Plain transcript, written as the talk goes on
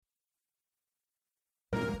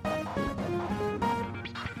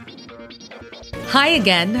Hi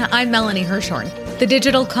again, I'm Melanie Hirschhorn, the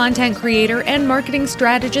digital content creator and marketing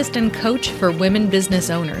strategist and coach for women business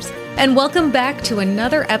owners. And welcome back to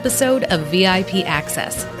another episode of VIP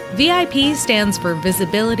Access. VIP stands for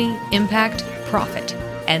Visibility, Impact, Profit.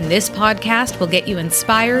 And this podcast will get you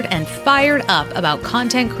inspired and fired up about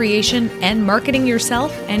content creation and marketing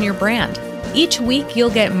yourself and your brand. Each week, you'll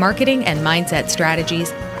get marketing and mindset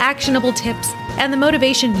strategies, actionable tips, and the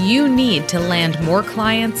motivation you need to land more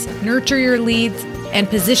clients, nurture your leads, and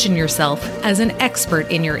position yourself as an expert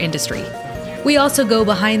in your industry. We also go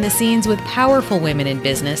behind the scenes with powerful women in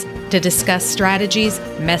business to discuss strategies,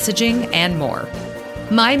 messaging, and more.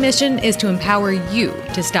 My mission is to empower you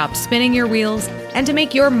to stop spinning your wheels and to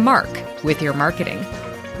make your mark with your marketing.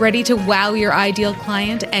 Ready to wow your ideal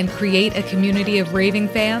client and create a community of raving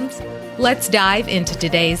fans? Let's dive into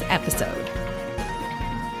today's episode.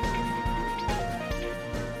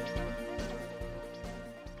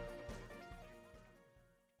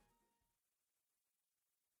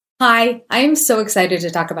 Hi, I am so excited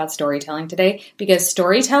to talk about storytelling today because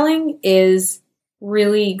storytelling is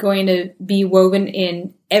really going to be woven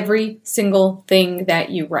in every single thing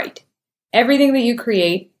that you write. Everything that you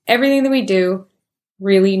create, everything that we do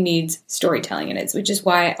really needs storytelling in it, which is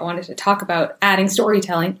why I wanted to talk about adding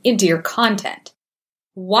storytelling into your content.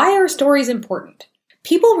 Why are stories important?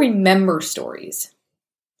 People remember stories.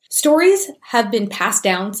 Stories have been passed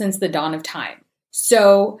down since the dawn of time.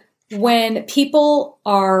 So when people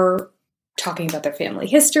are talking about their family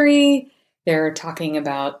history, they're talking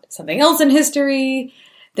about something else in history,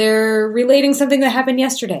 they're relating something that happened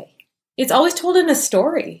yesterday. It's always told in a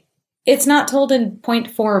story. It's not told in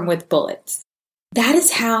point form with bullets. That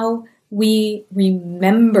is how we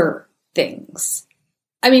remember things.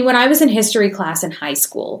 I mean, when I was in history class in high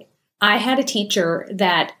school, I had a teacher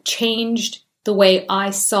that changed the way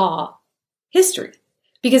I saw history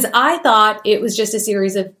because I thought it was just a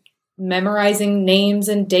series of memorizing names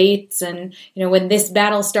and dates and, when this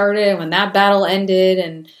battle started and when that battle ended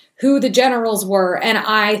and who the generals were. And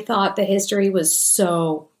I thought the history was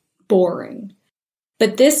so boring.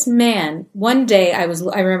 But this man, one day I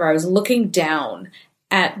remember I was looking down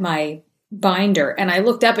at my binder and I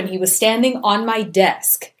looked up and he was standing on my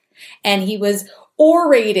desk and he was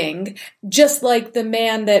orating just like the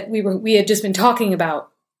man that we had just been talking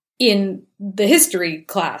about in the history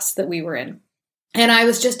class that we were in. And I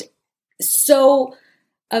was just so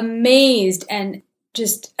amazed and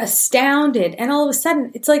just astounded. And all of a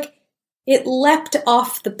sudden, it's like it leapt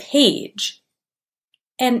off the page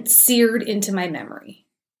and seared into my memory.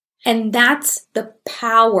 And that's the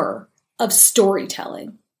power of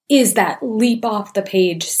storytelling, is that leap off the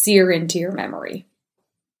page, sear into your memory.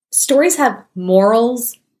 Stories have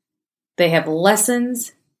morals, they have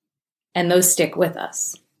lessons, and those stick with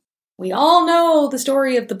us. We all know the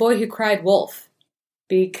story of the boy who cried wolf,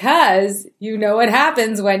 because you know what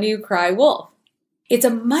happens when you cry wolf. It's a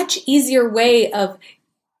much easier way of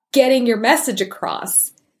getting your message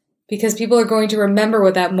across because people are going to remember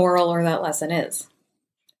what that moral or that lesson is.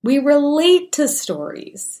 We relate to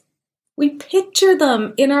stories. We picture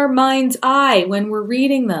them in our mind's eye when we're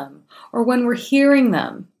reading them or when we're hearing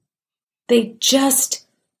them. They just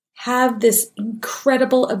have this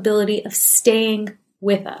incredible ability of staying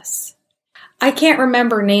with us. I can't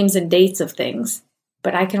remember names and dates of things,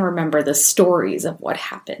 but I can remember the stories of what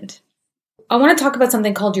happened. I want to talk about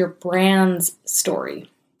something called your brand's story.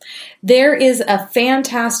 There is a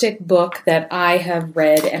fantastic book that I have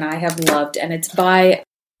read and I have loved, and it's by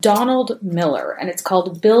Donald Miller, and it's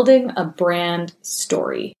called Building a Brand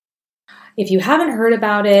Story. If you haven't heard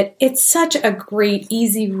about it, it's such a great,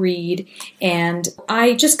 easy read, and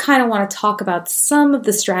I just kind of want to talk about some of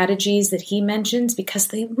the strategies that he mentions because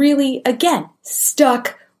they really, again,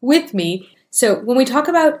 stuck with me. So when we talk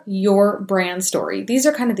about your brand story, these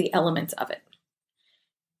are kind of the elements of it.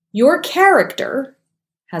 Your character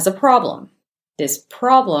has a problem. This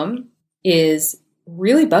problem is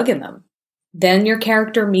really bugging them. Then your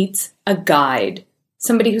character meets a guide,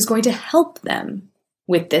 somebody who's going to help them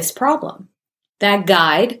with this problem. That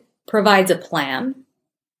guide provides a plan.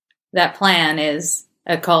 That plan is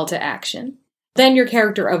a call to action. Then your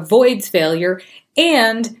character avoids failure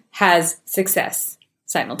and has success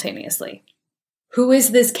simultaneously. Who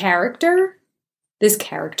is this character? This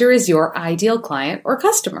character is your ideal client or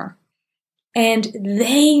customer. And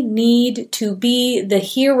they need to be the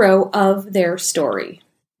hero of their story.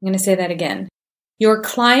 I'm going to say that again. Your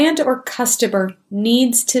client or customer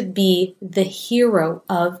needs to be the hero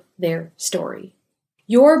of their story.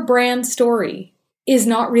 Your brand story is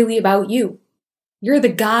not really about you. You're the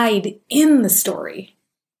guide in the story.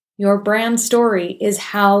 Your brand story is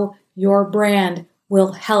how your brand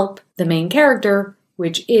will help the main character,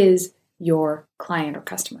 which is your client or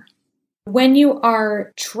customer. When you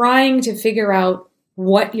are trying to figure out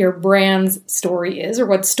what your brand's story is or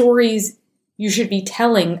what stories you should be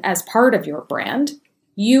telling as part of your brand,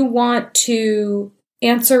 you want to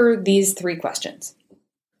answer these 3 questions.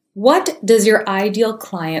 What does your ideal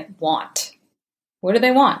client want? What do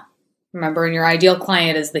they want? Remember, your ideal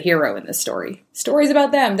client is the hero in this story. Story's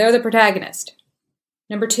about them. They're the protagonist.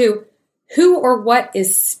 Number 2, who or what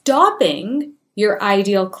is stopping your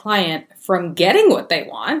ideal client from getting what they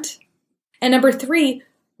want? And number 3,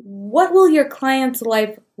 what will your client's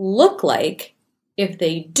life look like if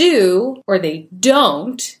they do or they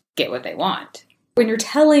don't get what they want? When you're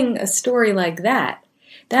telling a story like that,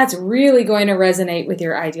 that's really going to resonate with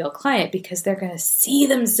your ideal client because they're going to see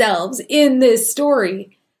themselves in this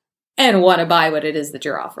story and want to buy what it is that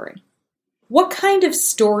you're offering. What kind of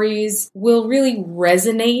stories will really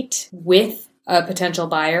resonate with a potential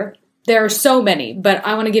buyer? There are so many, but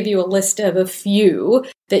I want to give you a list of a few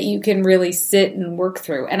that you can really sit and work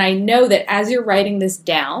through. And I know that as you're writing this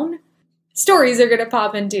down, stories are going to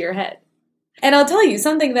pop into your head. And I'll tell you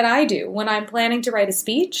something that I do when I'm planning to write a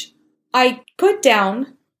speech. I put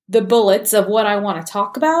down the bullets of what I want to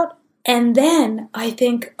talk about, and then I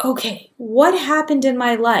think, okay, what happened in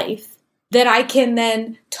my life that I can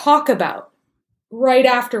then talk about right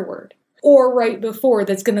afterward or right before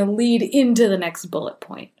that's going to lead into the next bullet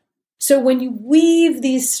point. So when you weave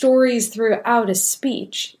these stories throughout a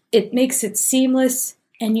speech, it makes it seamless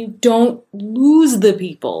and you don't lose the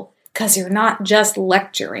people because you're not just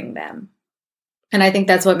lecturing them. And I think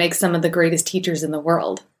that's what makes some of the greatest teachers in the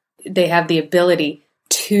world. They have the ability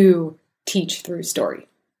to teach through story.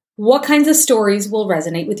 What kinds of stories will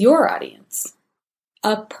resonate with your audience?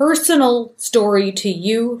 A personal story to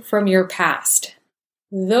you from your past.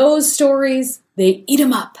 Those stories, they eat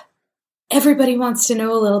them up. Everybody wants to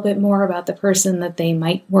know a little bit more about the person that they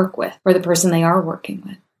might work with or the person they are working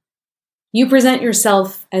with. You present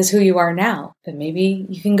yourself as who you are now, but maybe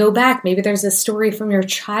you can go back. Maybe there's a story from your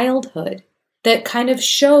childhood that kind of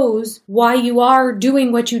shows why you are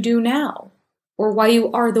doing what you do now, or why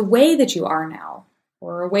you are the way that you are now,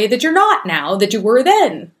 or a way that you're not now that you were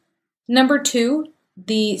then. Number 2,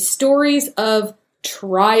 the stories of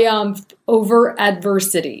triumph over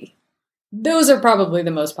adversity. Those are probably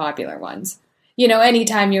the most popular ones. You know,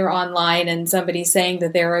 anytime you're online and somebody's saying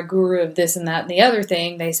that they're a guru of this and that and the other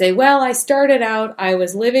thing, they say, well, I started out, I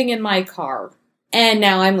was living in my car, and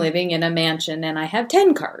now I'm living in a mansion and I have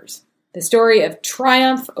 10 cars. The story of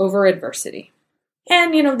triumph over adversity.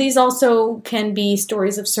 And, you know, these also can be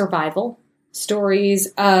stories of survival, stories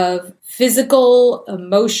of physical,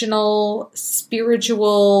 emotional,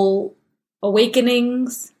 spiritual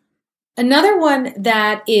awakenings. Another one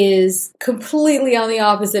that is completely on the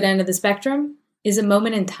opposite end of the spectrum is a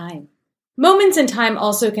moment in time. Moments in time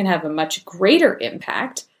also can have a much greater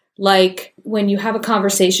impact, like when you have a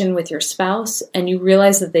conversation with your spouse and you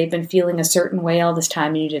realize that they've been feeling a certain way all this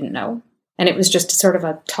time and you didn't know. And it was just sort of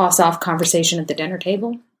a toss-off conversation at the dinner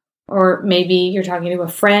table. Or maybe you're talking to a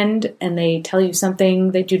friend and they tell you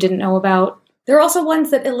something that you didn't know about. There are also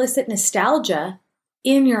ones that elicit nostalgia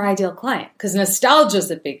in your ideal client, because nostalgia is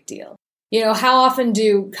a big deal. You know, how often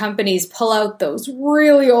do companies pull out those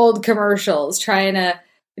really old commercials trying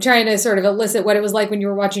to sort of elicit what it was like when you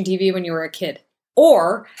were watching TV when you were a kid?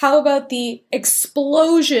 Or how about the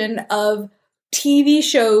explosion of TV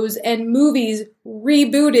shows and movies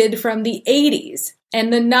rebooted from the 80s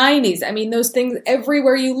and the 90s? I mean, those things,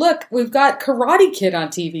 everywhere you look, we've got Karate Kid on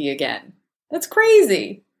TV again. That's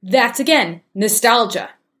crazy. That's, again, nostalgia.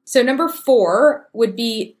 So number 4 would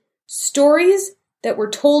be stories that were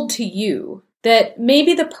told to you that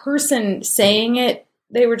maybe the person saying it,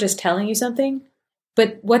 they were just telling you something,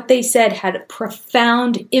 but what they said had a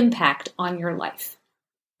profound impact on your life.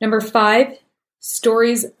 Number 5,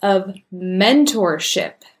 stories of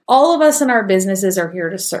mentorship. All of us in our businesses are here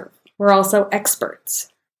to serve. We're also experts.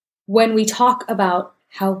 When we talk about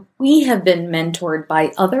how we have been mentored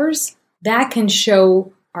by others, that can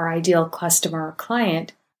show our ideal customer or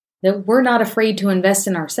client that we're not afraid to invest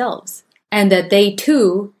in ourselves and that they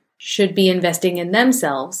too should be investing in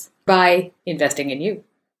themselves by investing in you.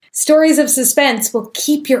 Stories of suspense will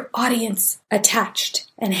keep your audience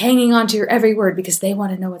attached and hanging on to your every word because they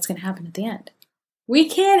want to know what's going to happen at the end. We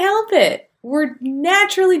can't help it. We're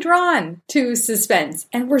naturally drawn to suspense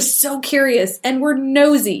and we're so curious and we're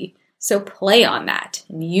nosy. So play on that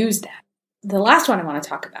and use that. The last one I want to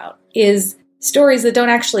talk about is stories that don't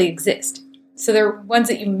actually exist. So they're ones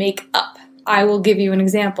that you make up. I will give you an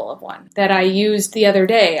example of one that I used the other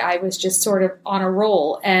day. I was just sort of on a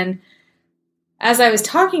roll and as I was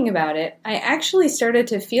talking about it, I actually started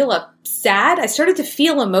to feel sad. I started to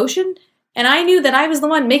feel emotion, and I knew that I was the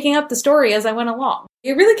one making up the story as I went along.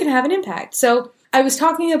 It really can have an impact. So I was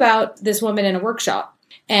talking about this woman in a workshop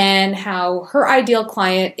and how her ideal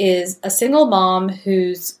client is a single mom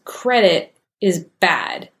whose credit is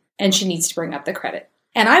bad and she needs to bring up the credit.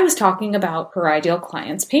 And I was talking about her ideal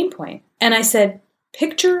client's pain point. And I said,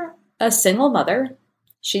 picture a single mother.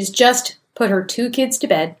 She's just put her 2 kids to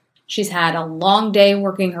bed. She's had a long day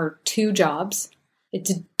working her 2 jobs.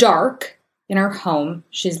 It's dark in her home.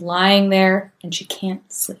 She's lying there and she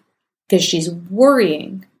can't sleep because she's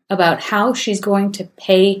worrying about how she's going to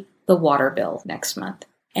pay the water bill next month.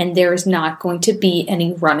 And there is not going to be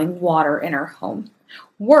any running water in her home.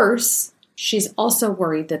 Worse, she's also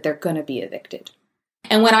worried that they're going to be evicted.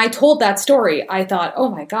 And when I told that story, I thought, oh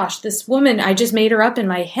my gosh, this woman, I just made her up in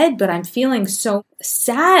my head, but I'm feeling so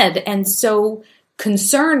sad and so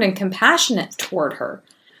concerned and compassionate toward her.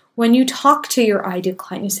 When you talk to your ideal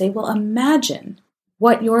client, you say, well, imagine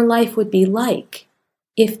what your life would be like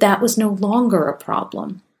if that was no longer a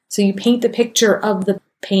problem. So you paint the picture of the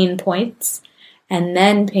pain points and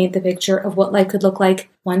then paint the picture of what life could look like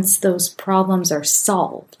once those problems are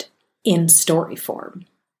solved in story form.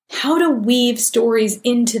 How to weave stories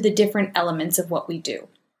into the different elements of what we do.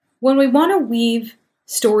 When we want to weave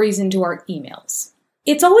stories into our emails,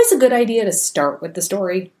 it's always a good idea to start with the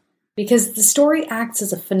story because the story acts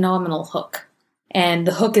as a phenomenal hook. And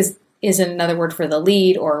the hook is another word for the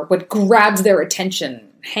lead or what grabs their attention,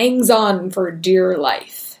 hangs on for dear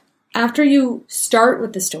life. After you start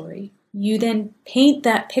with the story, you then paint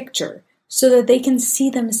that picture so that they can see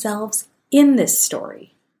themselves in this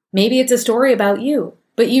story. Maybe it's a story about you,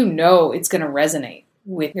 but you know it's going to resonate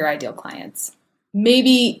with your ideal clients.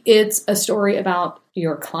 Maybe it's a story about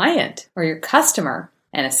your client or your customer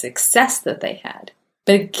and a success that they had.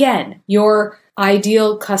 But again, your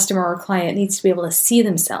ideal customer or client needs to be able to see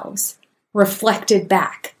themselves reflected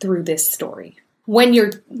back through this story. When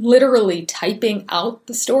you're literally typing out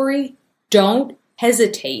the story, don't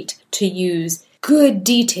hesitate to use good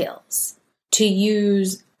details, to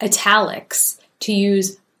use italics, to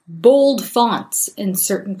use bold fonts in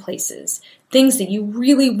certain places, things that you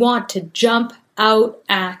really want to jump out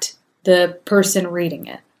at the person reading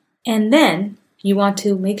it. And then you want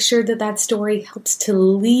to make sure that that story helps to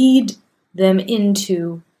lead them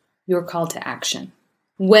into your call to action.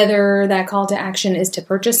 Whether that call to action is to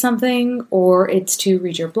purchase something, or it's to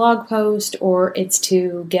read your blog post, or it's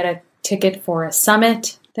to get a ticket for a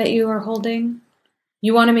summit that you are holding.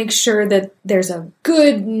 You want to make sure that there's a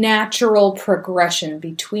good natural progression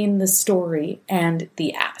between the story and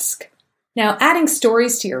the ask. Now, adding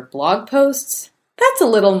stories to your blog posts, that's a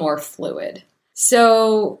little more fluid.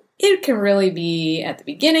 So it can really be at the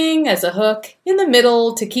beginning as a hook, in the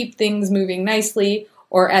middle to keep things moving nicely,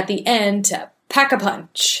 or at the end to pack a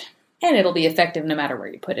punch. And it'll be effective no matter where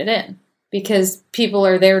you put it in. Because people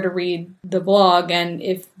are there to read the blog, and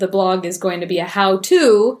if the blog is going to be a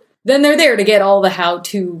how-to, then they're there to get all the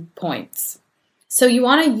how-to points. So you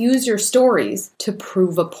want to use your stories to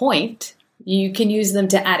prove a point. You can use them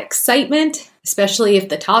to add excitement, especially if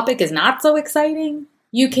the topic is not so exciting.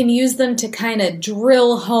 You can use them to kind of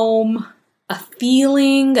drill home a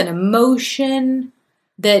feeling, an emotion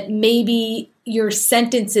that maybe your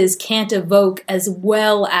sentences can't evoke as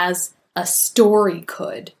well as a story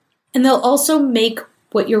could. And they'll also make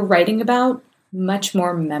what you're writing about much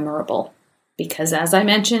more memorable. Because as I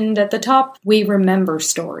mentioned at the top, we remember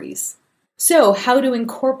stories. So how to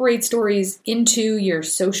incorporate stories into your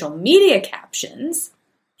social media captions?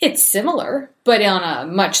 It's similar, but on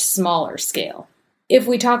a much smaller scale. If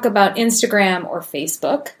we talk about Instagram or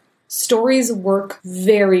Facebook, stories work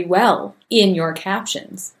very well in your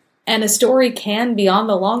captions. And a story can be on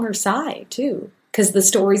the longer side too, because the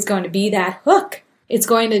story's going to be that hook. It's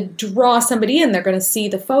going to draw somebody in. They're going to see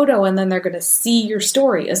the photo and then they're going to see your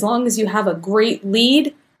story. As long as you have a great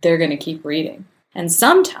lead, they're going to keep reading. And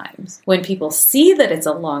sometimes when people see that it's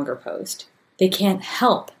a longer post, they can't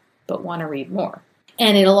help but want to read more.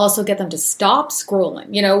 And it'll also get them to stop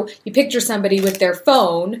scrolling. You know, you picture somebody with their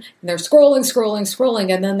phone and they're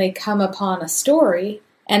scrolling, and then they come upon a story.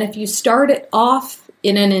 And if you start it off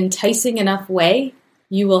in an enticing enough way,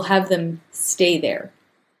 you will have them stay there.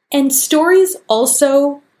 And stories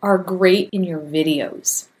also are great in your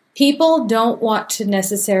videos. People don't want to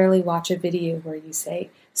necessarily watch a video where you say,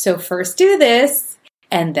 so first do this,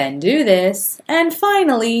 and then do this, and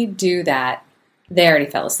finally do that. They already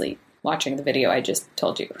fell asleep watching the video I just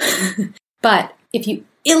told you. But if you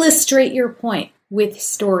illustrate your point with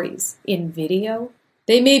stories in video,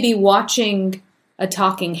 they may be watching a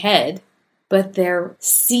talking head, but they're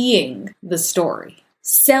seeing the story.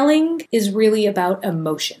 Selling is really about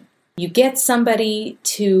emotion. You get somebody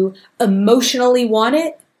to emotionally want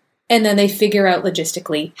it, and then they figure out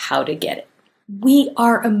logistically how to get it. We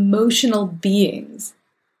are emotional beings.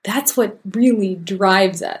 That's what really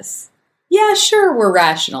drives us. Yeah, sure, we're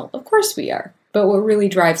rational. Of course we are. But what really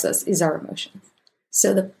drives us is our emotions.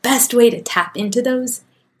 So the best way to tap into those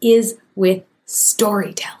is with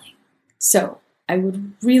storytelling. So I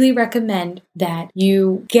would really recommend that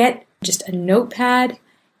you get just a notepad,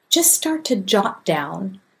 just start to jot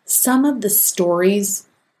down some of the stories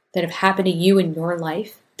that have happened to you in your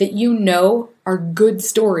life that you know are good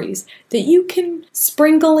stories that you can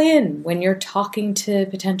sprinkle in when you're talking to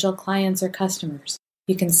potential clients or customers.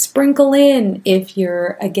 You can sprinkle in if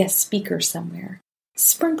you're a guest speaker somewhere.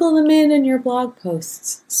 Sprinkle them in your blog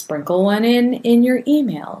posts. Sprinkle one in your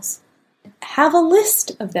emails. Have a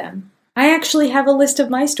list of them. I actually have a list of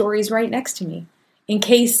my stories right next to me in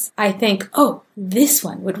case I think, oh, this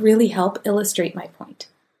one would really help illustrate my point.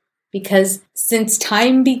 Because since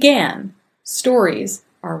time began, stories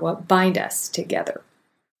are what bind us together.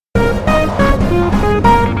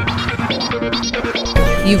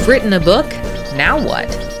 You've written a book? Now what?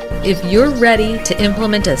 If you're ready to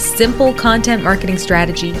implement a simple content marketing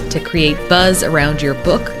strategy to create buzz around your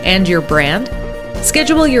book and your brand,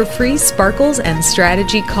 schedule your free Sparkles and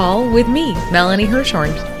Strategy call with me, Melanie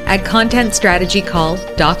Hirschhorn, at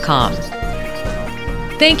contentstrategycall.com.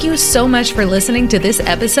 Thank you so much for listening to this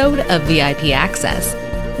episode of VIP Access.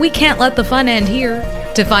 We can't let the fun end here.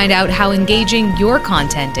 To find out how engaging your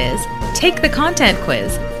content is, take the content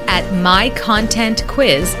quiz at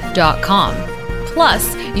mycontentquiz.com.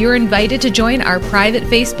 Plus, you're invited to join our private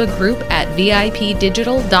Facebook group at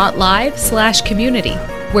vipdigital.live/community,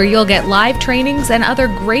 where you'll get live trainings and other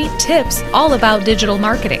great tips all about digital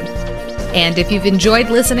marketing. And if you've enjoyed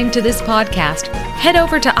listening to this podcast, head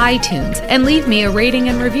over to iTunes and leave me a rating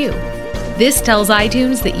and review. This tells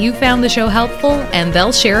iTunes that you found the show helpful, and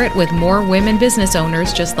they'll share it with more women business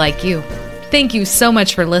owners just like you. Thank you so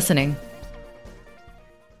much for listening.